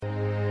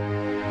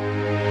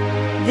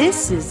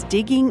This is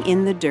Digging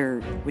in the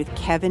Dirt with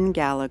Kevin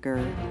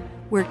Gallagher,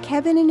 where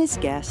Kevin and his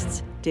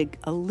guests dig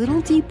a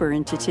little deeper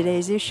into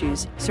today's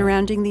issues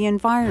surrounding the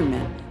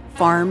environment,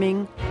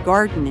 farming,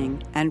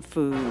 gardening, and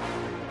food.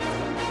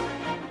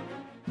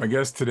 My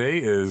guest today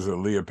is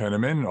Leah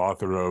Penniman,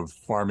 author of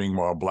Farming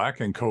While Black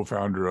and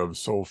co-founder of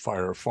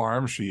Soulfire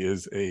Farm. She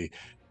is a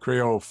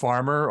Kreyol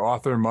farmer,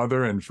 author,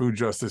 mother, and food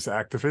justice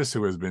activist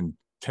who has been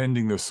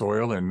tending the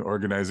soil and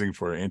organizing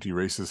for an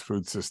anti-racist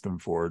food system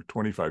for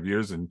 25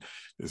 years, and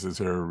this is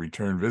her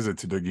return visit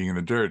to Digging in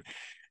the Dirt.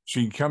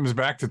 She comes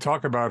back to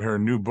talk about her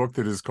new book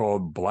that is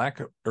called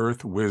Black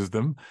Earth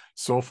Wisdom,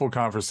 Soulful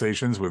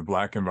Conversations with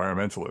Black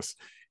Environmentalists.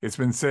 It's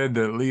been said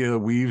that Leah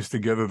weaves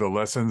together the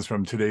lessons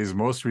from today's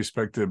most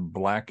respected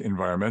Black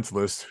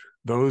environmentalists,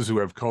 those who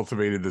have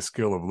cultivated the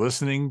skill of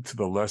listening to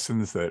the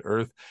lessons that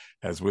Earth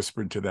has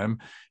whispered to them,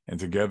 and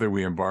together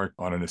we embark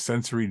on a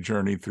sensory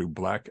journey through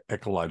Black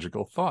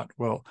ecological thought.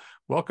 Well,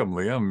 welcome,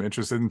 Leah. I'm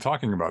interested in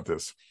talking about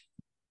this.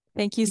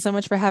 Thank you so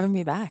much for having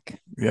me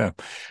back. Yeah.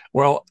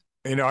 Well,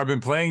 I've been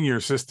playing your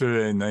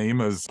sister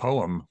Naima's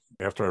poem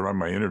after I run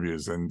my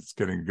interviews, and it's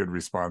getting a good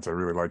response. I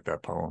really like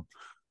that poem.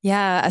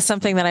 Yeah,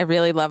 something that I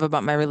really love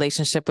about my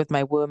relationship with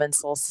my woman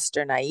soul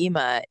sister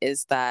Naima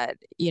is that,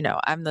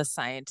 I'm the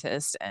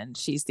scientist and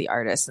she's the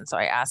artist. And so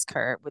I ask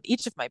her with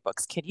each of my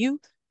books, can you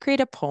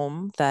create a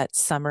poem that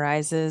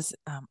summarizes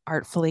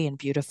artfully and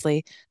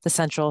beautifully the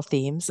central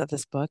themes of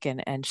this book?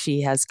 And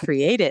she has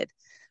created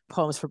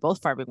poems for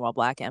both Farming While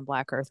Black and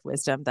Black Earth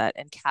Wisdom that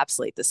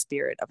encapsulate the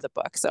spirit of the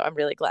book. So I'm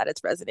really glad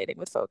it's resonating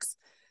with folks.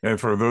 And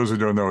for those who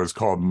don't know, it's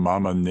called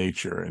Mama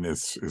Nature, and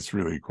it's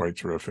really quite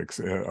terrific.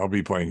 So I'll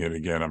be playing it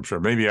again, I'm sure,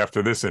 maybe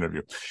after this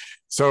interview.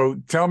 So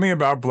tell me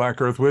about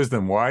Black Earth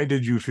Wisdom. Why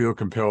did you feel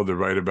compelled to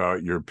write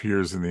about your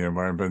peers in the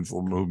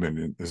environmental movement,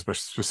 and especially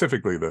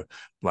specifically the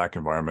Black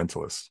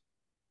environmentalists?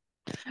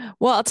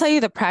 Well, I'll tell you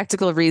the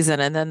practical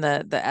reason and then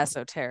the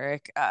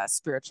esoteric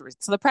spiritual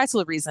reason. So the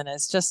practical reason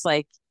is just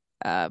like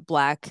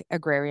Black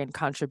agrarian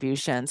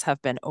contributions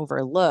have been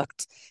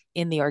overlooked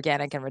in the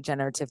organic and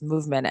regenerative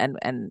movement.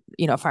 And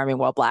Farming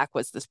While Black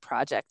was this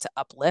project to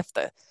uplift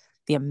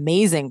the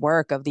amazing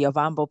work of the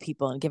Ovambo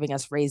people and giving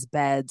us raised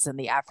beds and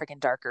the African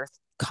dark earth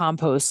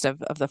compost of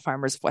the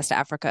farmers of West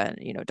Africa,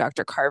 and,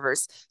 Dr.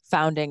 Carver's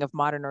founding of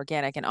modern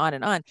organic and on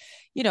and on.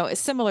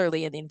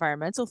 Similarly in the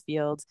environmental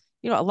field,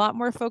 a lot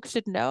more folks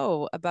should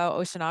know about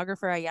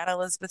oceanographer Ayanna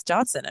Elizabeth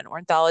Johnson and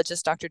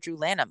ornithologist Dr. Drew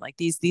Lanham. Like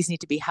these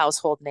need to be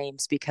household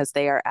names because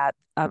they are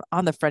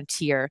on the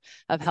frontier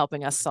of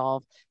helping us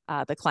solve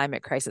the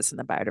climate crisis and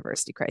the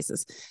biodiversity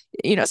crisis.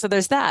 So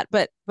there's that.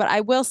 But I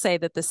will say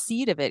that the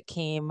seed of it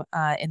came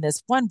in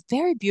this one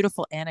very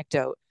beautiful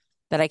anecdote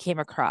that I came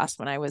across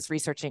when I was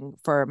researching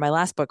for my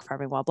last book,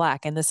 Farming While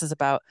Black. And this is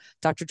about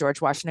Dr. George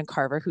Washington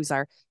Carver, who's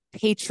our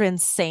patron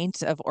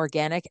saint of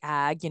organic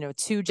ag.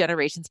 2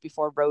 generations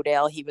before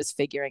Rodale, he was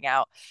figuring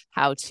out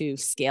how to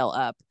scale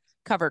up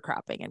cover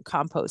cropping and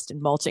compost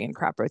and mulching and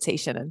crop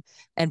rotation,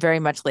 and very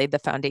much laid the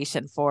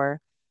foundation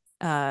for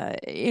modern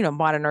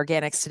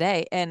organics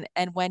today. And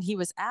when he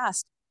was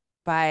asked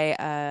by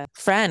a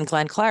friend,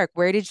 Glenn Clark,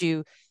 where did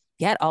you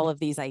get all of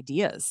these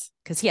ideas?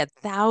 Because he had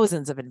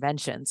thousands of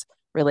inventions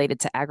related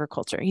to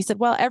agriculture. He said,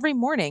 well, every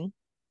morning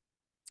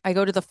I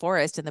go to the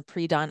forest in the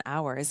pre-dawn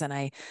hours and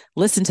I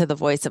listen to the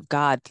voice of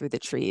God through the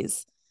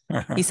trees.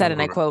 He said,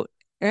 and I quote,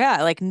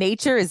 yeah, like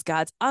nature is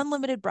God's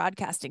unlimited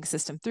broadcasting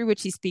system through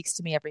which he speaks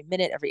to me every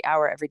minute, every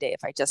hour, every day, if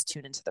I just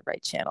tune into the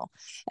right channel.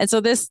 And so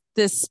this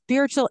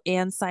spiritual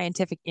and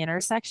scientific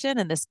intersection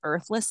and this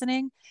earth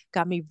listening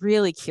got me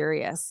really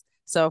curious.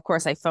 So of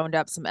course I phoned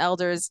up some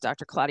elders,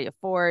 Dr. Claudia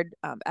Ford,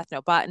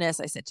 ethnobotanist.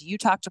 I said, do you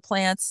talk to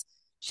plants?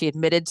 She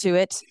admitted to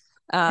it.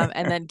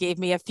 And then gave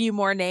me a few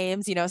more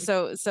names,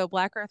 so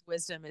Black Earth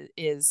Wisdom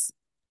is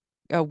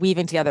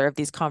weaving together of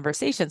these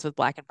conversations with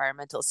Black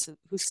environmentalists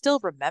who still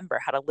remember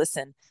how to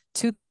listen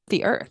to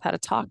the earth, how to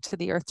talk to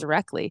the earth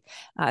directly,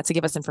 to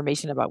give us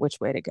information about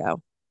which way to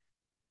go.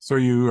 So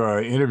you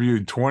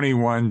interviewed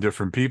 21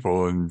 different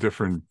people in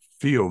different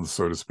fields,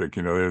 so to speak.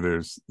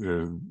 There's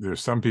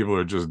some people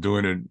who are just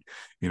doing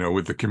it,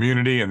 with the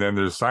community, and then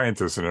there's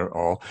scientists and it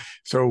all.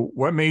 So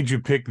what made you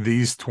pick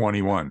these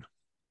 21?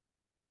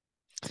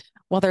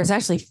 Well, there's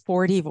actually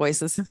 40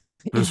 voices.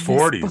 There's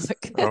 40.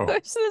 Oh.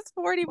 There's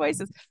 40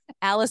 voices.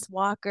 Alice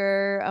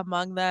Walker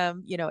among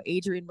them,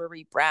 Adrienne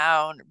Marie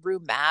Brown, Rue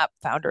Mapp,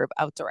 founder of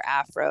Outdoor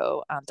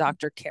Afro,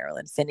 Dr.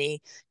 Carolyn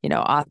Finney,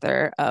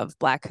 author of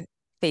Black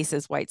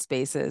Faces, White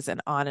Spaces,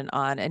 and on and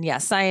on. And yeah,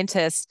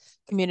 scientists,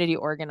 community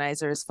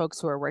organizers, folks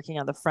who are working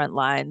on the front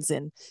lines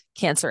in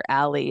Cancer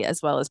Alley,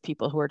 as well as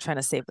people who are trying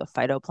to save the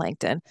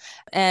phytoplankton.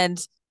 And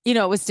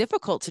it was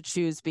difficult to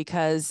choose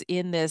because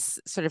in this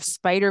sort of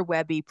spider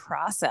webby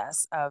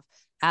process of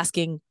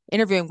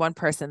interviewing one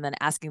person, then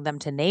asking them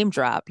to name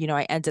drop,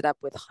 I ended up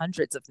with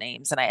hundreds of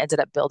names, and I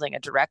ended up building a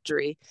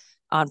directory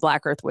on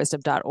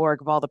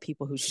blackearthwisdom.org of all the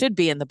people who should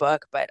be in the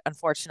book. But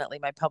unfortunately,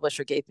 my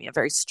publisher gave me a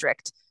very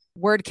strict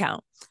word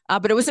count.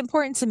 But it was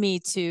important to me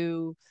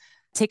to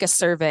take a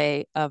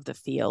survey of the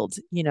field.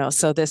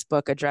 So this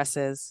book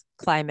addresses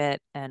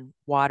climate and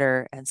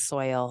water and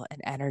soil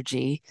and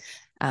energy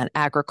and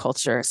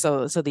agriculture.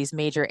 So these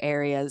major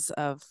areas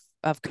of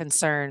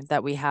concern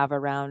that we have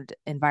around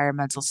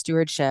environmental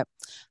stewardship,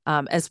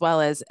 as well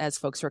as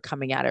folks who are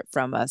coming at it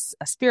from a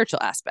spiritual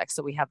aspect.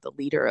 So we have the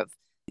leader of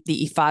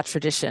the Ifa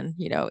tradition,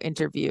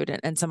 interviewed,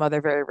 and some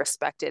other very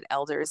respected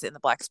elders in the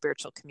Black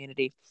spiritual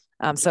community.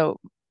 So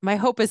my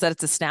hope is that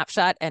it's a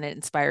snapshot and it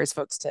inspires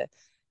folks to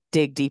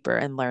dig deeper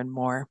and learn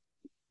more.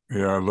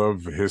 Yeah, I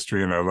love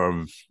history and I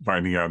love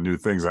finding out new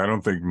things. I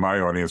don't think my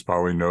audience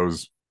probably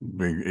knows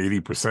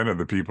 80% of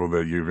the people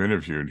that you've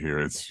interviewed here.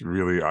 It's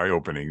really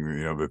eye-opening,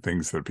 the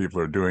things that people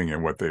are doing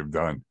and what they've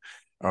done.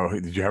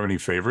 Did you have any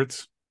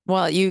favorites?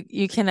 Well,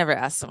 you can never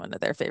ask someone to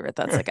their favorite.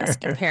 That's like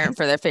asking a parent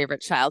for their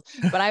favorite child.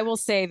 But I will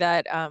say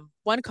that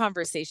one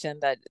conversation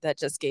that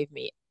just gave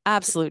me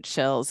absolute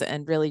chills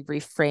and really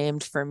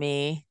reframed for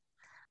me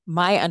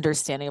my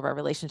understanding of our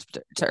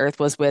relationship to Earth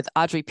was with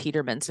Audrey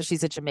Peterman. So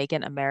she's a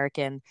Jamaican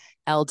American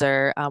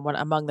elder, one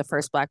among the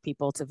first Black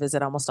people to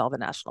visit almost all the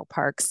national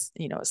parks.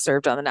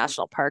 Served on the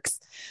National Parks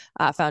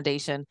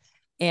Foundation,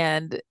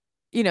 and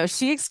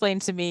she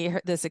explained to me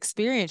this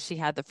experience she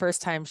had the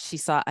first time she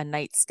saw a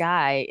night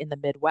sky in the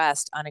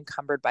Midwest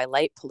unencumbered by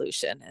light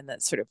pollution and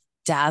that sort of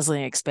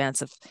dazzling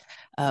expanse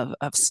of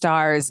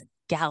stars,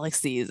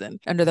 galaxies, and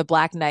under the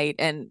black night,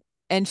 and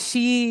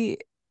she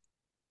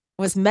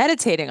was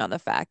meditating on the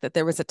fact that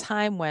there was a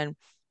time when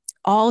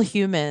all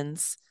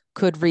humans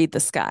could read the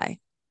sky.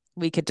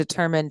 We could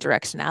determine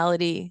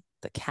directionality,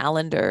 the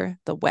calendar,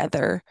 the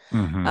weather.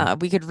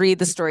 We could read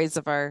the stories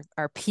of our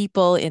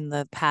people in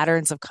the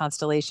patterns of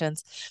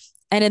constellations.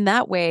 And in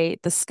that way,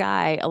 the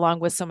sky, along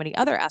with so many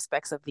other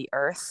aspects of the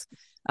earth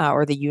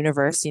or the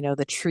universe,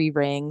 the tree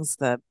rings,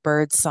 the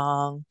bird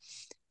song,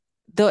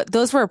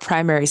 those were a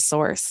primary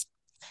source.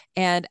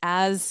 And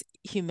as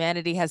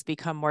humanity has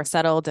become more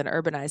settled and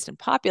urbanized and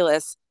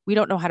populous, we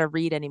don't know how to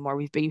read anymore.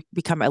 We've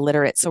become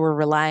illiterate. So we're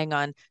relying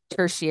on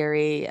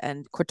tertiary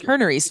and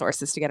quaternary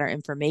sources to get our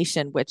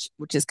information, which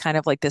is kind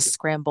of like this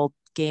scrambled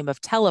game of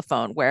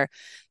telephone where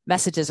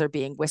messages are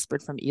being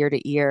whispered from ear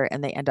to ear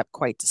and they end up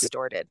quite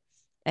distorted.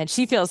 And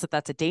she feels that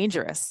that's a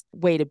dangerous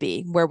way to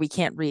be, where we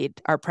can't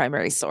read our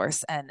primary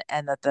source, and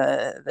that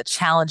the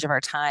challenge of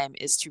our time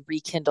is to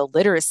rekindle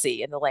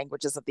literacy in the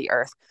languages of the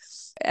earth.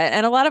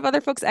 And a lot of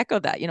other folks echo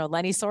that.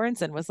 Lenny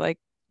Sorensen was like,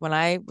 when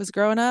I was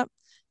growing up,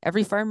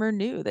 every farmer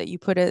knew that you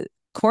put a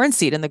corn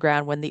seed in the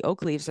ground when the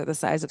oak leaves are the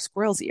size of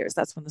squirrels' ears.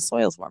 That's when the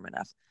soil's warm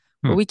enough.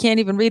 But we can't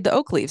even read the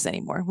oak leaves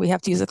anymore. We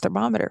have to use a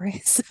thermometer,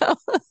 right? So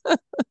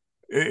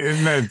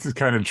isn't that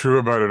kind of true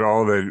about it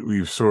all, that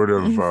we've sort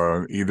of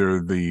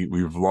either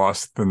we've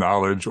lost the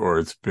knowledge or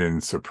it's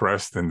been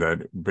suppressed, and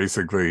that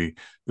basically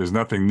there's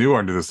nothing new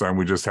under the sun.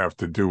 We just have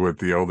to do what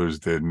the elders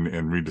did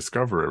and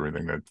rediscover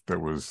everything that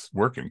was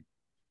working.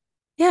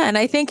 Yeah, and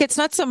I think it's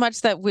not so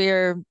much that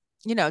we're,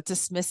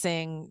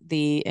 dismissing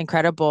the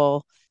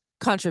incredible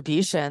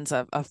contributions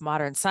of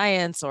modern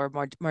science or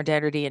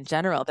modernity in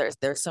general.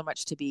 There's so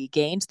much to be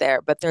gained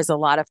there, but there's a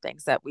lot of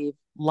things that we've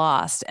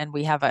lost, and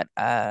we have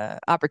an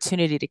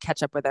opportunity to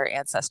catch up with our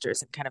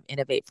ancestors and kind of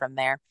innovate from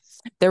there.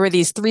 There were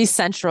these three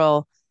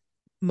central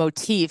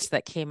motifs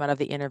that came out of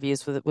the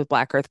interviews with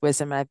Black Earth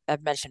Wisdom.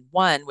 I've mentioned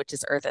one, which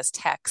is Earth as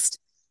text.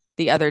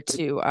 The other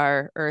two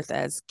are Earth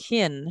as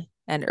kin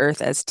and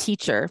Earth as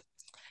teacher.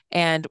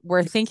 And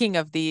we're thinking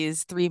of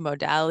these three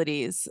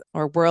modalities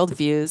or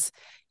worldviews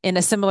in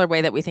a similar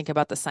way that we think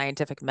about the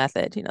scientific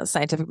method. The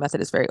scientific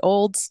method is very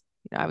old.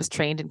 I was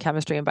trained in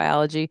chemistry and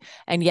biology,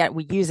 and yet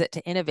we use it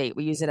to innovate.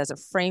 We use it as a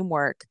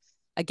framework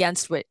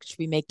against which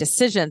we make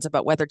decisions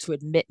about whether to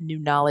admit new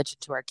knowledge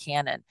into our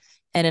canon.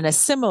 And in a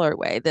similar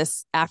way,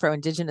 this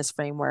Afro-Indigenous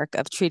framework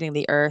of treating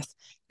the earth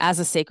as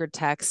a sacred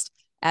text,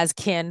 as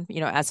kin,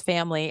 as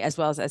family, as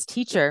well as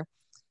teacher,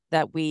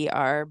 that we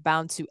are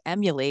bound to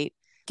emulate,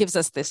 gives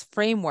us this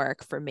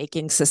framework for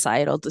making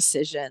societal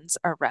decisions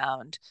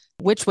around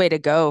which way to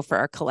go for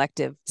our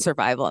collective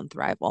survival and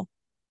thrival.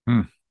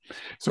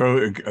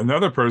 So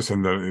another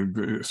person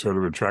that sort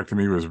of attracted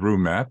me was Rue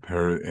Mapp,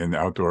 her in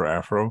Outdoor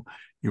Afro.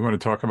 You want to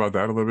talk about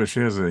that a little bit? She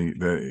has a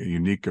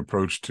unique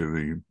approach to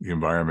the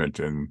environment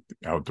and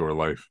outdoor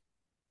life.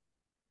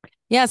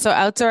 Yeah, so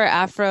Outdoor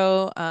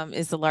Afro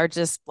is the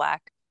largest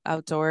Black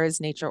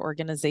outdoors nature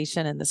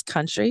organization in this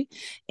country.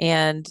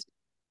 And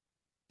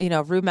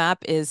Rue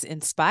Mapp is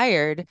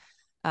inspired,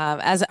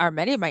 as are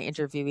many of my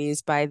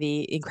interviewees, by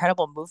the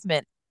incredible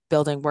movement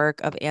building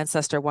work of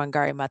ancestor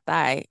Wangari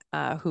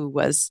Maathai, who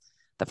was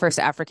the first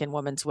African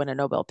woman to win a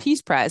Nobel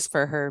Peace Prize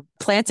for her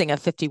planting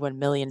of 51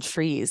 million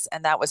trees.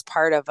 And that was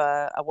part of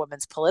a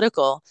woman's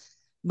political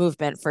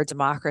movement for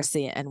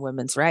democracy and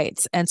women's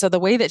rights. And so the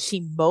way that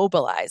she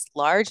mobilized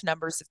large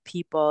numbers of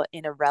people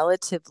in a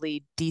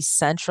relatively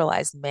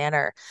decentralized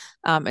manner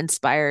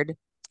inspired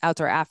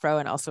Outdoor Afro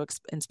and also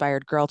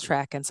inspired Girl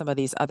Trek and some of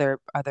these other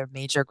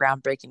major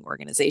groundbreaking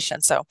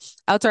organizations. So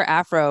Outdoor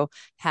Afro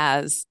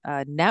has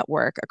a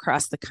network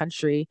across the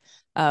country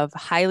of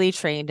highly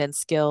trained and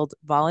skilled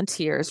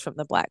volunteers from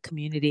the Black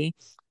community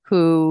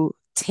who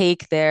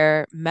take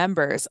their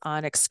members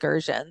on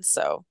excursions.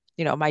 So,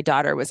 my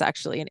daughter was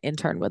actually an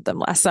intern with them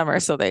last summer.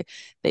 So they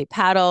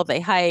paddle, they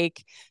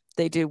hike,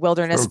 they do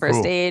wilderness So first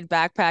cool. aid,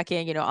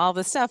 backpacking, all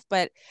this stuff.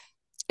 But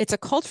it's a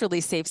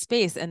culturally safe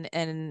space,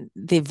 and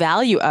the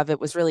value of it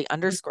was really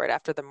underscored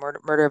after the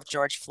murder of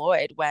George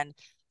Floyd, when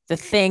the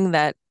thing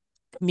that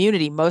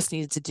community most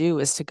needed to do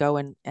is to go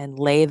and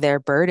lay their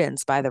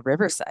burdens by the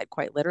riverside,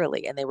 quite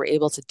literally. And they were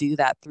able to do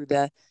that through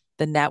the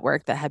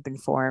network that had been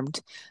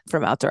formed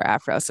from Outdoor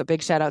Afro. So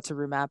big shout out to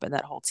Rumap and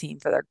that whole team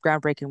for their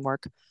groundbreaking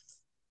work.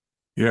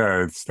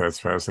 Yeah, that's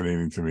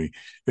fascinating to me.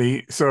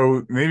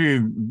 So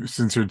maybe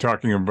since you're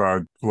talking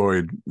about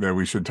Floyd, that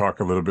we should talk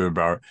a little bit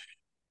about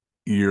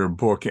your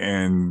book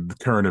and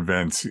current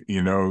events.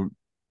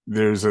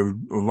 There's a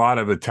lot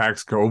of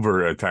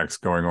overt attacks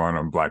going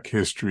on Black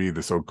history,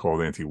 the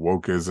so-called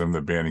anti-wokeism,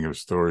 the banning of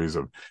stories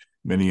of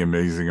many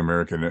amazing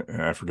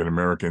African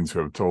Americans who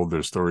have told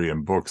their story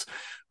in books.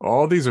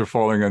 All these are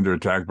falling under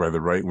attack by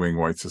the right-wing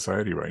white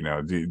society right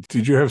now.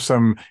 Did you have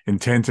some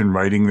intent in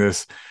writing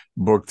this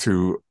book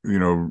to,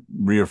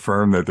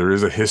 reaffirm that there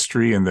is a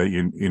history and that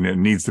it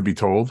needs to be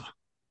told?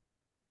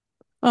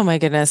 Oh my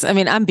goodness. I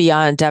mean, I'm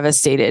beyond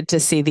devastated to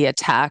see the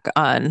attack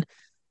on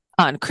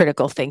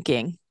critical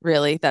thinking,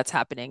 really, that's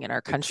happening in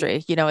our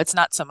country. It's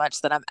not so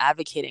much that I'm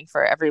advocating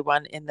for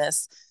everyone in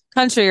this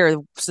country or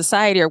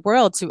society or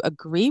world to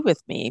agree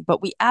with me,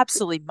 but we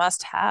absolutely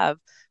must have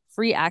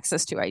free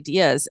access to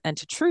ideas and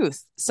to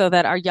truth so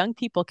that our young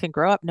people can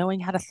grow up knowing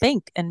how to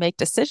think and make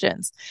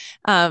decisions.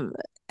 And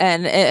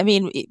I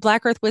mean,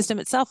 Black Earth Wisdom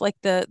itself, like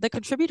the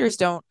contributors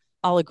don't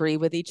all agree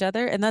with each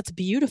other, and that's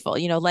beautiful.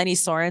 Lenny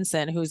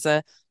Sorensen, who's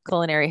a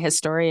culinary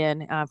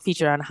historian,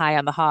 featured on High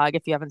on the Hog.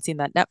 If you haven't seen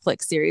that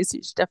Netflix series,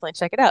 you should definitely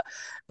check it out.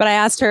 But I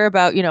asked her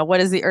about, what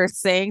is the earth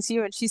saying to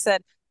you? And she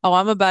said, oh,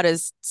 I'm about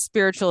as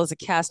spiritual as a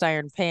cast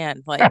iron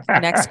pan. Like,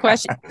 next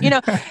question,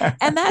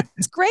 and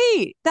that's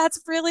great. That's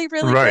really,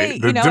 really Right.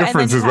 great, The and then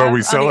difference you is what have we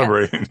on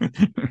celebrate.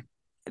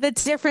 the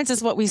difference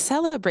is what we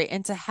celebrate.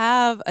 And to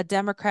have a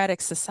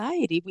democratic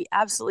society, we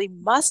absolutely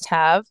must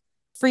have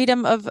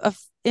freedom of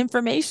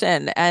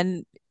information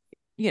and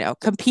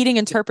competing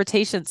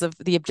interpretations of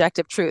the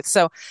objective truth.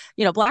 So,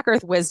 Black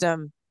Earth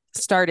Wisdom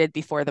started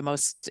before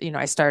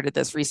I started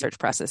this research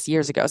process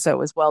years ago. So it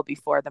was well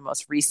before the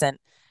most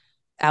recent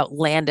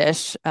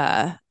outlandish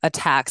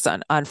attacks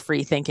on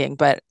free thinking.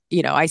 But,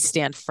 I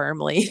stand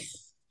firmly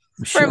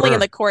firmly in Sure.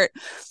 the court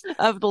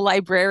of the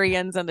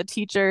librarians and the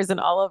teachers and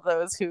all of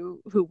those who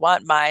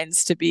want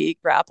minds to be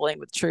grappling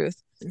with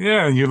truth.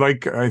 Yeah,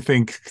 and I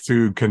think,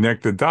 to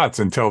connect the dots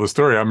and tell the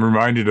story. I'm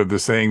reminded of the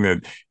saying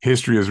that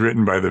history is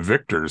written by the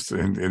victors,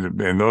 and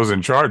those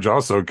in charge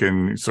also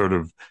can sort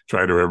of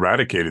try to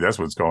eradicate it. That's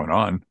what's going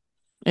on.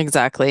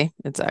 Exactly.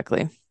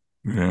 Exactly.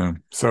 Yeah.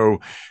 So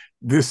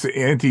this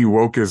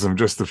anti-wokeism,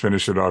 just to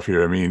finish it off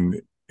here, I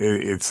mean,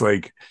 it's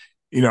like,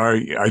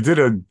 I did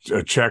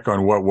a check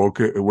on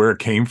where it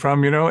came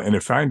from, and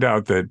it found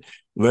out that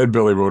Lead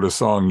Belly wrote a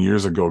song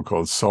years ago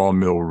called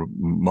Sawmill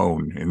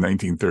Moan in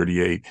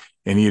 1938.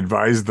 And he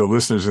advised the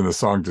listeners in the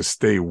song to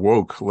stay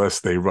woke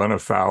lest they run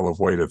afoul of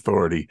white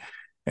authority.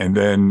 And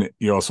then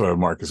you also have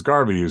Marcus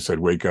Garvey, who said,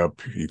 "Wake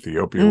up,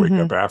 Ethiopia! Wake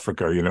Mm-hmm. up,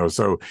 Africa!"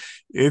 So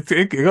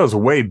it goes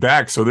way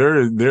back. So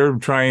they're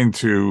trying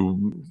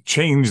to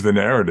change the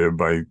narrative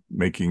by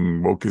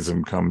making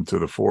wokeism come to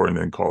the fore and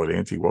then call it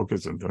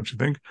anti-wokeism. Don't you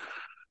think?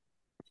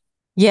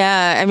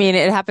 Yeah, I mean,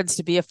 it happens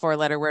to be a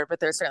four-letter word, but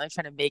they're certainly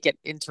trying to make it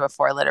into a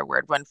four-letter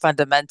word when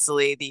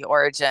fundamentally the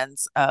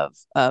origins of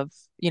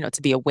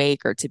to be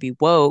awake or to be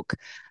woke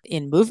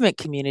in movement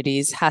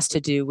communities has to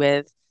do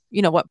with,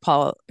 what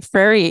Paul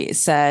Freire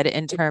said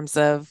in terms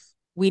of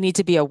we need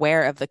to be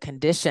aware of the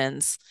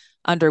conditions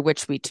under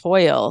which we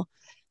toil.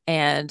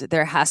 And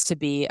there has to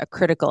be a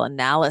critical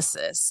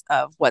analysis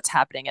of what's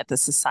happening at the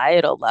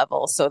societal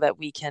level so that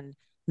we can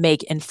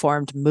make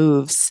informed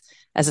moves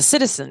as a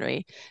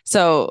citizenry.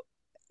 So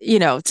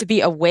to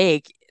be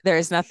awake, there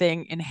is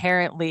nothing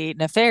inherently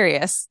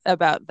nefarious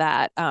about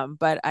that.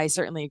 But I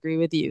certainly agree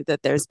with you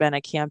that there's been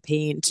a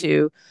campaign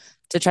to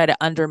try to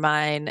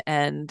undermine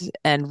and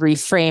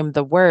reframe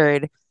the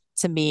word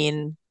to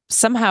mean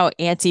somehow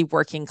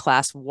anti-working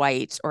class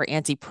white or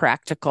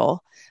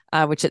anti-practical,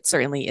 which it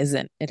certainly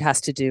isn't. It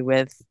has to do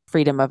with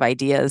freedom of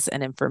ideas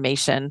and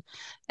information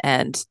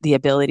and the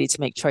ability to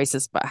make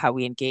choices about how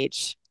we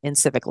engage in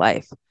civic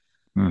life.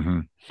 Mm-hmm.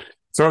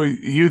 So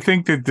you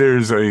think that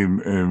there's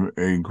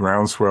a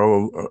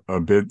groundswell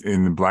a bit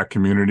in the Black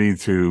community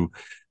to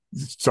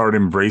start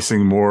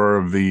embracing more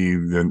of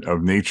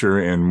of nature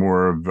and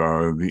more of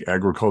the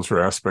agriculture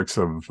aspects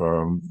of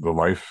the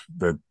life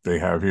that they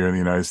have here in the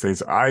United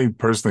States? I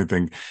personally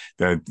think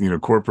that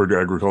corporate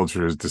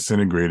agriculture is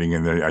disintegrating,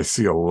 and I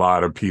see a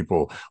lot of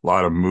people, a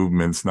lot of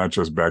movements, not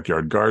just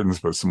backyard gardens,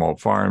 but small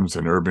farms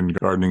and urban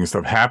gardening and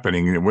stuff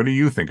happening. What do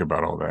you think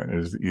about all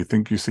that? You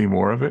think you see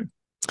more of it?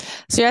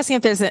 So you're asking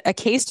if there's a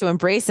case to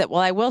embrace it.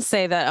 Well, I will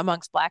say that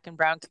amongst Black and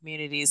Brown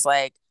communities,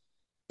 like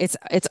it's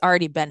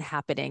already been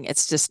happening.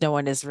 It's just no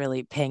one is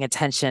really paying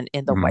attention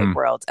in the white Mm-hmm.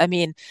 world. I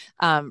mean,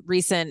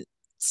 recent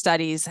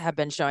studies have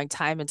been showing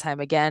time and time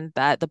again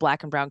that the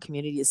Black and brown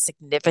community is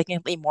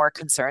significantly more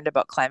concerned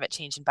about climate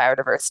change and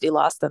biodiversity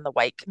loss than the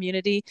white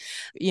community.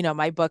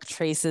 My book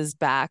traces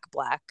back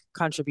Black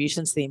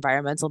contributions to the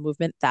environmental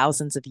movement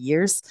thousands of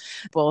years,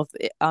 both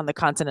on the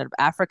continent of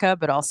Africa,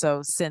 but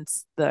also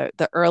since the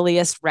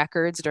earliest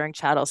records during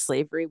chattel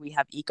slavery. We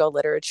have eco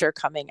literature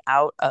coming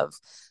out of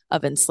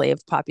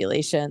enslaved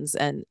populations.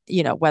 And,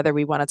 whether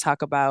we want to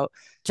talk about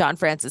John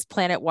Francis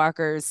Planet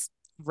Walker's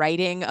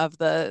writing of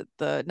the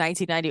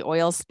 1990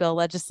 oil spill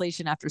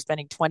legislation after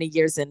spending 20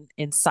 years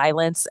in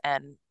silence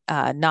and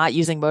not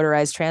using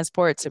motorized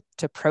transport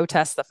to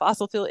protest the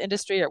fossil fuel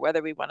industry, or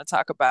whether we want to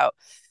talk about,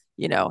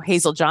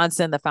 Hazel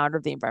Johnson, the founder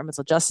of the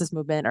environmental justice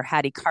movement, or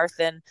Hattie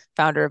Carthen,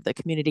 founder of the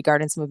community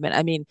gardens movement.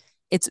 I mean,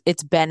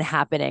 it's been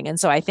happening. And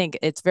so I think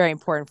it's very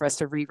important for us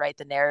to rewrite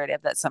the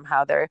narrative that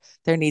somehow there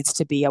needs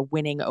to be a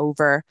winning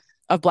over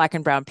of Black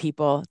and brown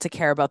people to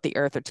care about the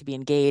earth or to be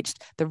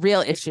engaged. The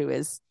real issue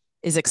is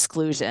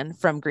exclusion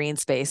from green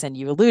space. And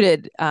you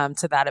alluded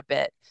to that a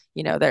bit.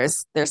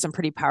 There's some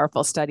pretty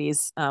powerful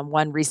studies,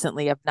 one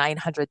recently of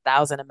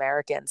 900,000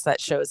 Americans that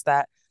shows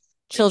that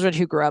children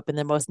who grew up in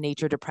the most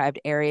nature deprived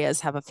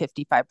areas have a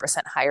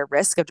 55% higher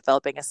risk of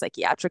developing a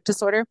psychiatric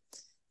disorder.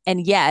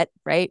 And yet,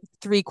 right,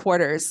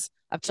 3/4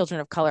 of children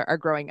of color are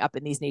growing up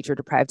in these nature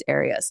deprived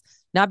areas,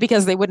 not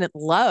because they wouldn't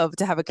love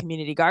to have a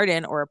community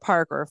garden or a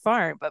park or a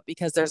farm, but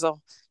because there's a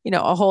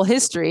whole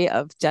history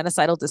of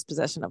genocidal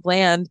dispossession of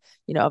land,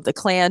 of the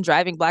Klan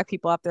driving Black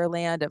people off their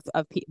land,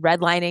 of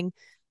redlining,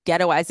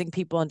 ghettoizing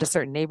people into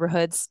certain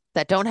neighborhoods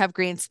that don't have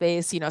green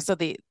space. So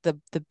the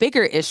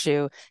bigger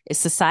issue is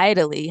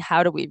societally,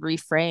 how do we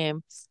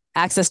reframe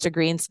access to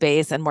green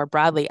space and more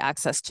broadly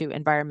access to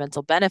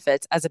environmental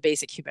benefits as a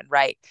basic human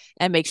right,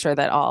 and make sure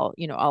that all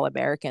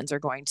Americans are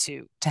going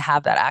to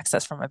have that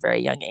access from a very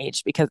young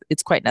age, because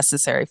it's quite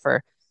necessary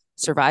for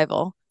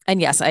survival. And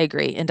yes, I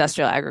agree,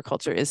 industrial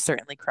agriculture is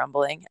certainly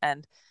crumbling,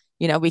 and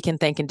we can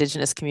thank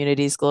Indigenous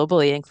communities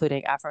globally,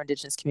 including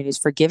Afro-Indigenous communities,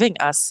 for giving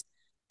us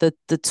the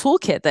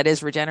toolkit that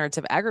is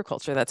regenerative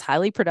agriculture, that's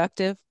highly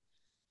productive,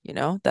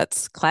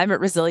 that's climate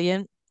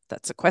resilient,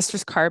 that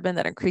sequesters carbon,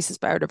 that increases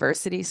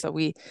biodiversity. So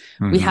we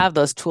have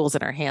those tools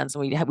in our hands,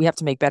 and we have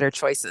to make better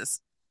choices.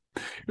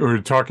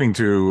 We're talking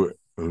to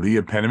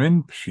Leah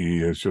Penniman. She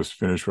has just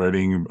finished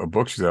writing a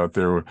book. She's out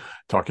there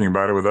talking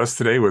about it with us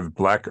today. With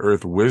Black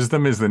Earth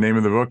Wisdom is the name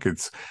of the book.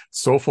 It's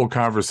Soulful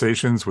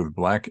Conversations with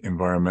Black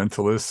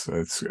Environmentalists.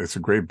 It's a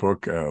great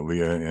book,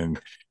 Leah,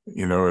 and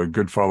a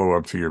good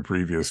follow-up to your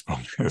previous book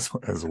as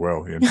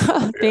well.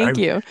 Thank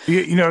you.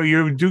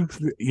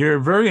 You're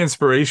very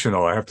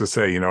inspirational, I have to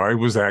say. I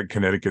was at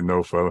Connecticut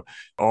NOFA.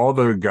 All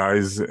the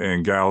guys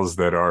and gals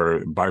that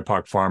are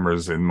BIPOC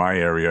farmers in my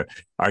area,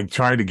 I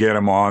try to get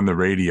them on the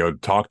radio,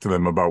 talk to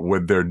them about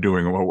what they're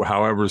doing,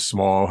 however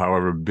small,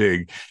 however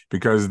big,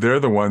 because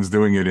they're the ones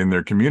doing it in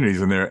their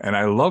communities, and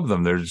I love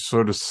them. They're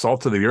sort of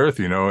salt of the earth,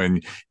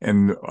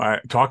 and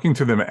talking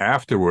to them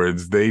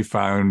afterwards, they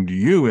found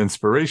you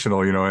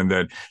inspirational, and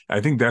that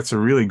I think that's a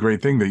really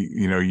great thing that,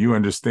 you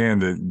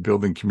understand that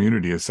building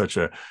community is such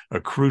a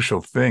crucial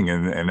thing.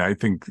 And I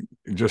think,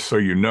 just so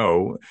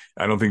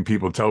I don't think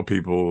people tell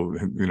people,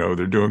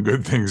 they're doing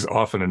good things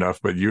often enough,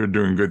 but you're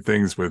doing good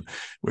things with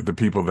the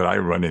people that I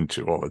run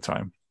into all the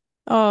time.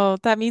 Oh,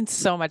 that means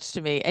so much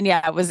to me. And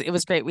yeah, it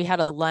was great. We had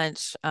a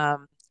lunch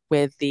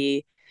with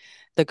the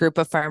group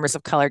of farmers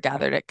of color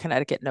gathered at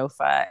Connecticut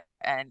NOFA.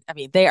 And I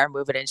mean, they are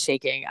moving and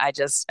shaking. I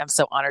just am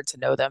so honored to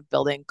know them,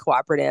 building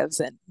cooperatives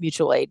and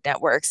mutual aid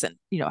networks and,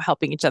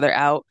 helping each other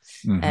out.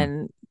 Mm-hmm.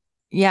 And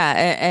yeah,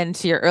 and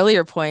to your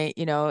earlier point,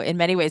 in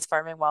many ways,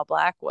 Farming While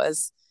Black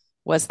was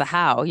the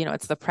how,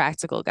 it's the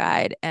practical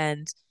guide,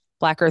 and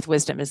Black Earth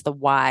Wisdom is the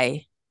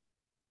why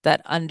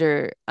that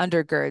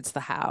undergirds the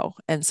how.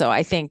 And so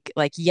I think,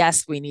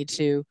 yes, we need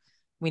to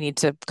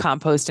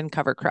compost and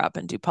cover crop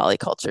and do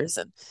polycultures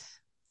and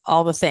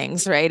all the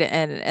things, right?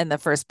 And the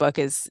first book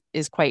is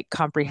quite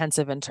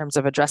comprehensive in terms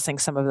of addressing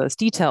some of those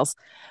details.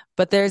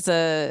 But there's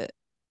a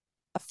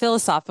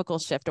philosophical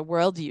shift, a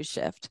worldview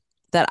shift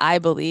that I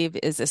believe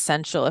is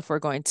essential if we're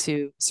going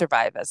to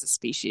survive as a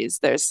species.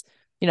 There's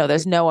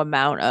no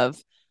amount of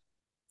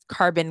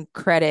carbon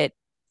credit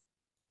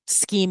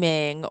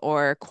scheming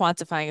or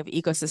quantifying of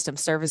ecosystem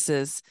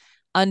services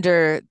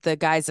under the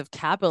guise of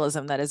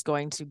capitalism that is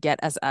going to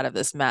get us out of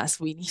this mess.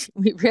 We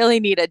really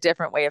need a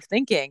different way of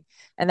thinking.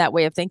 And that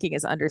way of thinking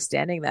is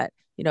understanding that,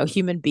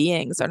 human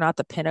beings are not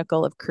the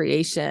pinnacle of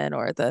creation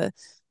or the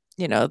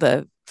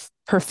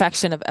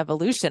perfection of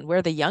evolution.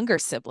 We're the younger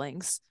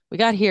siblings. We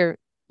got here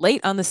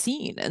late on the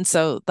scene. And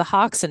so the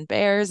hawks and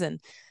bears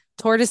and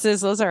tortoises,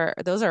 those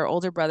are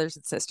older brothers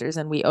and sisters,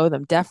 and we owe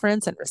them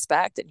deference and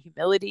respect and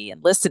humility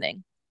and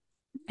listening.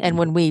 And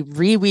when we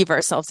reweave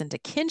ourselves into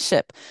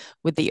kinship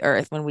with the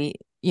earth, when we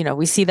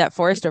see that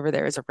forest over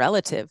there as a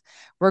relative,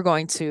 we're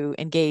going to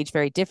engage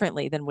very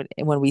differently than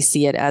when we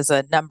see it as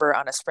a number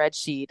on a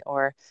spreadsheet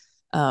or,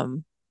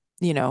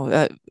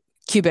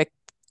 cubic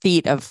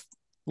feet of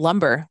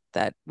lumber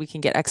that we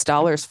can get X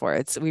dollars for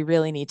it. So we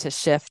really need to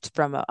shift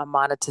from a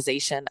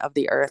monetization of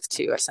the earth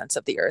to a sense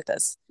of the earth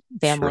as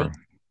family. Sure.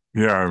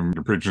 Yeah, I'm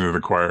preaching to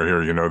the choir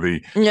here.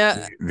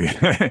 Yeah.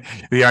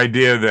 The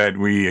idea that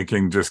we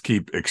can just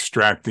keep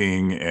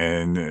extracting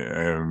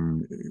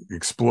and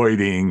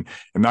exploiting,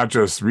 and not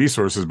just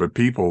resources but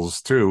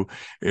people's too,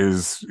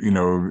 is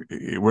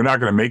we're not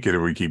going to make it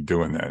if we keep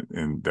doing that,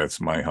 and that's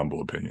my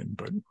humble opinion.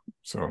 But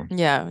so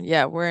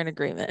Yeah, we're in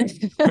agreement.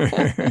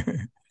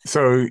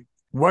 so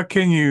what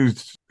can you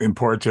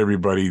impart to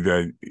everybody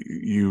that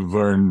you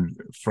learned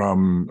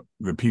from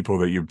the people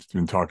that you've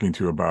been talking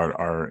to about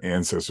our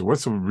ancestors?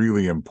 What's a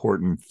really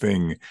important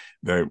thing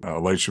that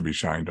light should be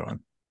shined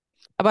on?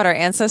 About our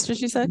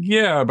ancestors, you said?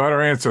 Yeah, about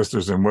our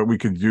ancestors and what we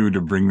could do to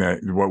bring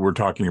what we're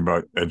talking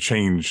about, a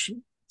change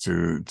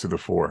to the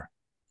fore.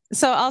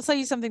 So I'll tell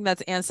you something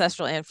that's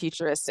ancestral and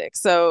futuristic.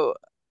 So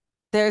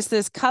there's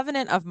this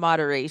covenant of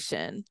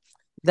moderation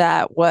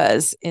that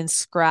was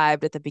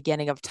inscribed at the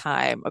beginning of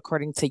time,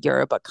 according to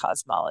Yoruba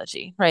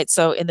cosmology, right?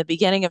 So in the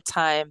beginning of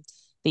time,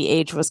 the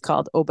age was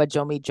called Oba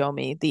Jomi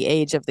Jomi, the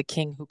age of the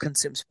king who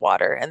consumes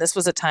water. And this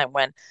was a time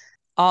when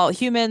all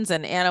humans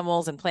and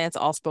animals and plants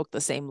all spoke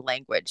the same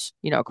language,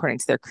 according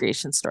to their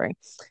creation story.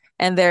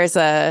 And there's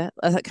a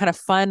kind of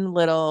fun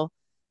little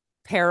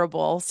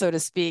parable, so to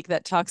speak,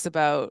 that talks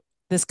about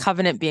this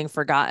covenant being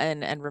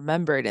forgotten and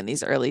remembered in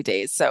these early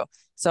days. So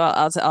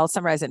I'll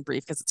summarize it in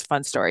brief because it's a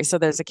fun story. So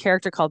there's a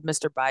character called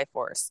Mr.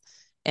 Byforce,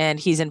 and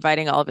he's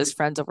inviting all of his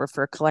friends over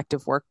for a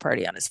collective work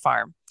party on his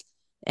farm.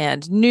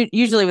 And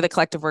usually with a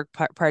collective work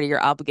party,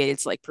 you're obligated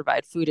to like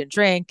provide food and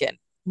drink and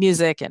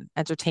music and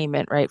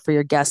entertainment, right, for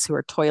your guests who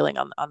are toiling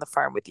on the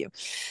farm with you.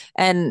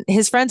 And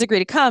his friends agree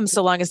to come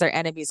so long as their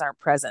enemies aren't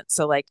present.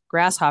 So like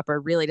Grasshopper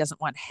really doesn't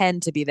want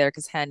Hen to be there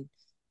because Hen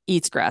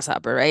eats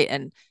Grasshopper, right?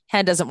 And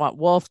Hen doesn't want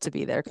Wolf to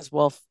be there because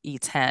Wolf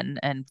eats Hen.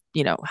 And,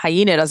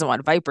 Hyena doesn't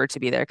want Viper to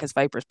be there because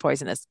Viper's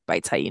poisonous,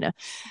 bites Hyena.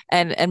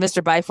 And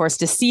Mr. Byforce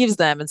deceives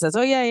them and says,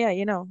 oh, yeah,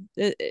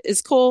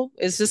 it's cool.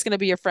 It's just going to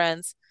be your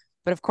friends.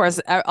 But of course,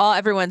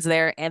 everyone's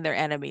there and they're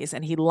enemies.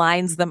 And he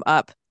lines them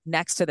up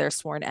next to their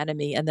sworn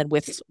enemy and then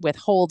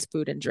withholds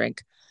food and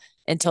drink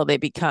until they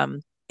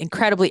become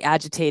incredibly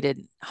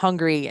agitated,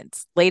 hungry, and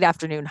it's late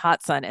afternoon,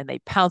 hot sun, and they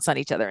pounce on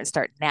each other and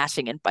start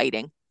gnashing and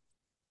biting.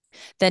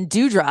 Then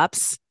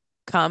Dewdrops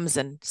comes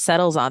and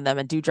settles on them,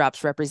 and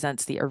Dewdrops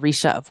represents the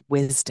Orisha of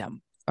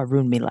wisdom,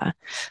 Arunmila.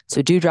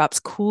 So Dewdrops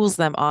cools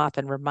them off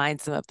and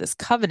reminds them of this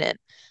covenant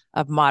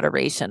of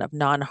moderation, of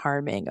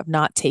non-harming, of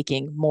not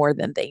taking more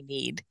than they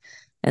need.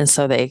 And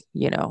so they,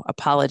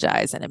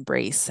 apologize and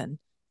embrace and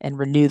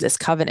renew this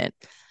covenant.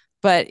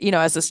 But,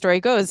 as the story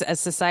goes,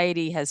 as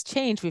society has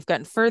changed, we've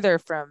gotten further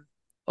from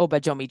Oba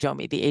Jomi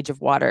Jomi, the age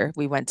of water.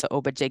 We went to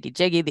Oba Jegi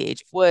Jegi, the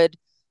age of wood.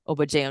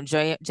 Oba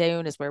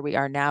Jeyun is where we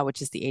are now,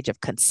 which is the age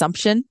of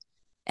consumption.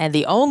 And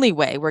the only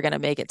way we're going to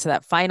make it to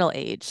that final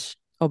age,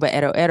 Oba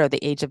Ero Ero,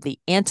 the age of the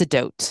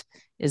antidote,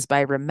 is by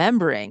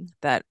remembering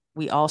that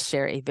we all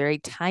share a very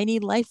tiny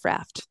life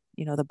raft.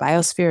 The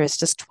biosphere is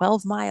just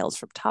 12 miles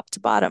from top to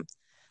bottom.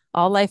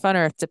 All life on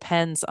Earth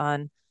depends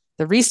on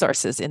the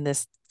resources in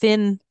this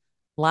thin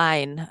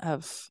line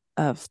of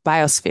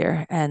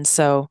biosphere. And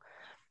so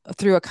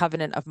through a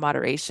covenant of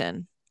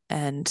moderation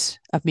and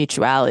of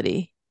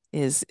mutuality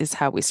is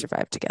how we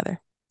survive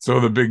together. So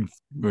the big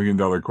 $1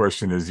 million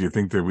question is, do you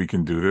think that we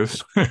can do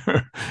this?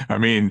 I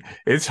mean,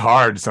 it's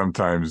hard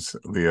sometimes,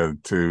 Leah,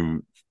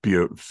 to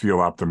feel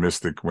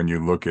optimistic when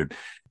you look at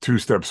 2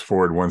 steps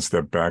forward, 1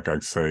 step back,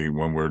 I'd say,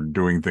 when we're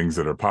doing things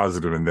that are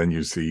positive, and then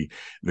you see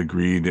the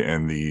greed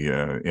and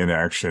the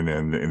inaction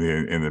and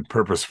the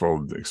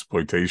purposeful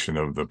exploitation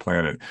of the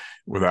planet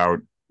without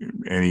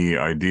any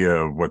idea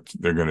of what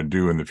they're going to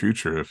do in the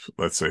future if,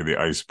 let's say, the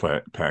ice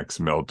packs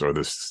melt or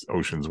the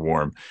oceans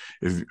warm.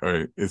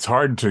 It's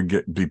hard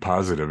to be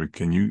positive.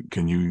 Can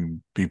you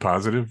be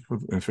positive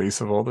in face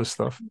of all this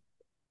stuff?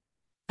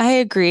 I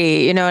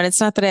agree, and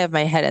it's not that I have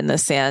my head in the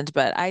sand,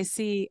 but I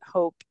see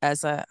hope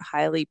as a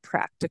highly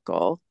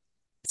practical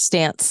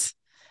stance.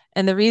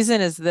 And the reason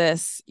is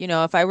this,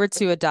 if I were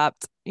to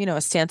adopt,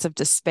 a stance of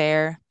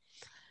despair,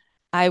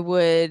 I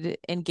would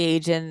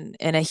engage in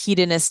a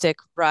hedonistic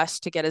rush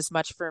to get as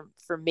much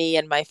for me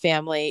and my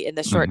family in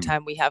the short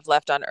time we have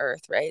left on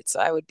Earth, right?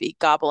 So I would be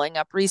gobbling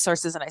up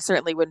resources, and I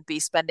certainly wouldn't be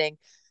spending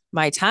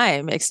my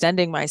time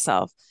extending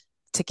myself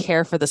to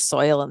care for the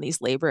soil in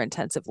these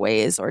labor-intensive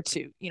ways, or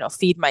to,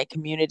 feed my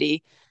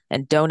community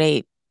and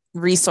donate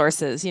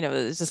resources.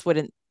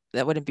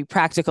 That wouldn't be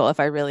practical if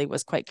I really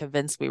was quite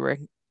convinced we were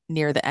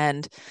near the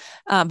end.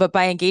 But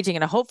by engaging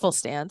in a hopeful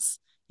stance,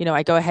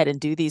 I go ahead and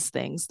do these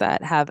things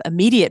that have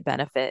immediate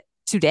benefit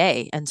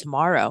today and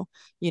tomorrow,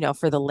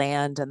 for the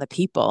land and the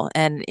people.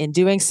 And in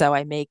doing so,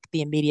 I make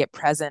the immediate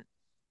present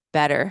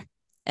better.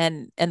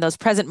 And those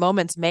present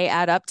moments may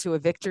add up to a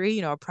victory,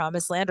 a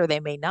promised land, or they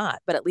may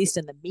not. But at least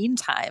in the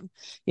meantime,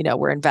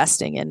 we're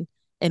investing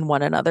in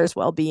one another's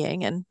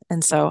well-being.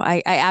 And so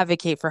I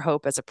advocate for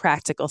hope as a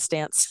practical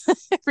stance,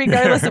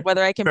 regardless of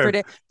whether I can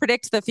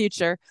predict the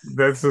future.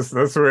 That's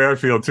the way I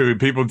feel too.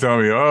 People tell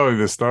me, "Oh,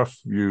 the stuff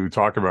you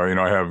talk about."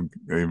 I have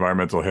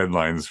environmental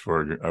headlines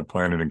for A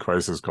Planet in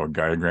Crisis called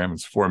Diagram.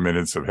 It's 4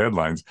 minutes of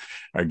headlines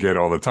I get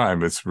all the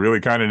time. It's really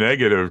kind of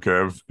negative,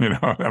 Kev.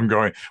 I'm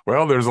going,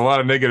 well, there's a lot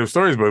of negative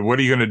stories, but what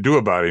are you going to do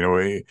about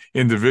it?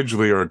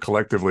 Individually or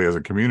collectively as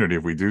a community,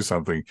 if we do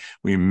something,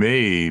 we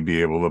may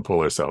be able to pull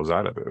ourselves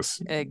out of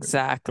this.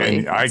 Exactly.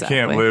 And I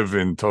can't live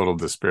in total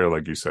despair,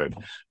 like you said.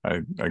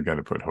 I got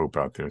to put hope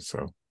out there.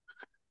 So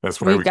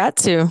that's why we've got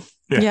to.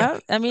 Yeah.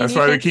 I mean, that's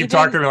why we keep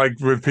talking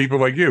with people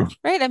like you.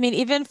 Right. I mean,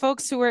 even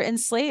folks who were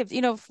enslaved,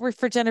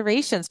 for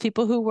generations,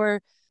 people who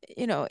were,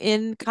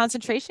 in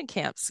concentration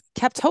camps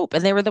kept hope,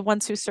 and they were the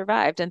ones who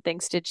survived, and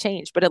things did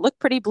change, but it looked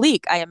pretty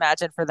bleak, I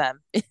imagine, for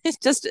them. It's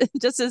just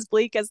as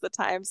bleak as the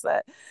times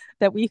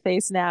that we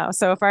face now.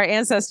 So if our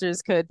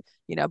ancestors could,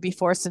 be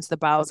forced into the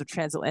bowels of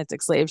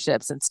transatlantic slave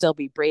ships and still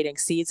be braiding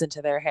seeds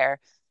into their hair,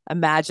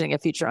 imagining a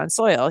future on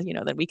soil,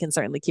 then we can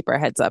certainly keep our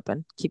heads up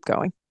and keep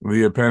going.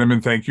 Leah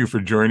Penniman, thank you for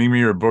joining me.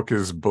 Your book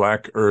is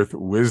Black Earth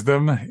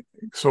Wisdom,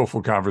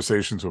 Soulful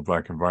Conversations with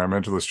Black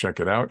Environmentalists. Check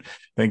it out.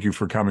 Thank you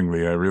for coming,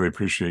 Leah. I really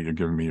appreciate you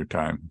giving me your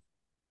time.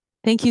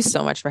 Thank you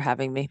so much for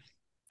having me.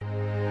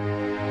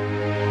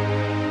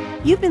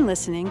 You've been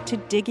listening to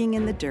Digging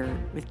in the Dirt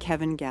with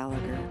Kevin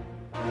Gallagher.